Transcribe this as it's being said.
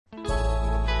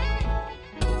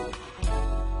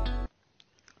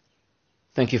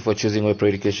Thank you for choosing Web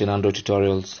Education Android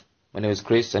Tutorials. My name is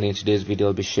Chris, and in today's video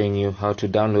I'll be showing you how to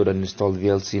download and install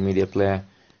VLC Media Player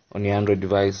on your Android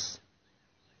device.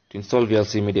 To install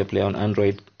VLC Media Player on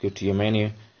Android, go to your menu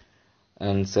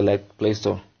and select Play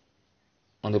Store.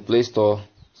 On the Play Store,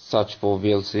 search for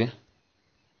VLC.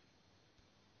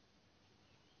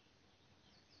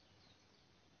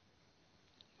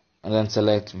 And then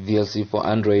select VLC for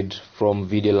Android from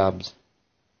Video Labs.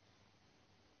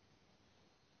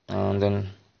 And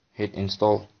then hit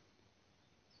install.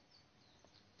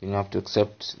 Then you have to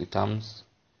accept the terms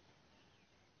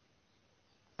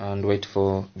and wait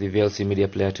for the VLC Media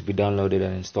Player to be downloaded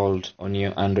and installed on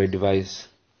your Android device.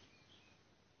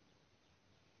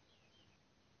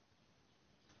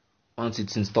 Once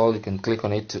it's installed, you can click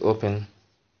on it to open,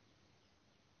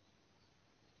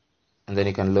 and then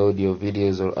you can load your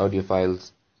videos or audio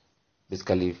files.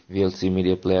 Basically, VLC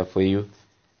Media Player for you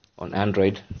on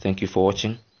Android. Thank you for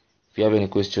watching. If you have any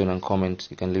question and comment,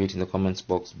 you can leave it in the comments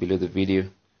box below the video,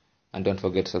 and don't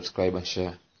forget to subscribe and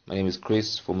share. My name is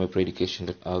Chris from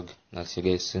webreducation.org, and I'll see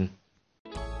you guys soon.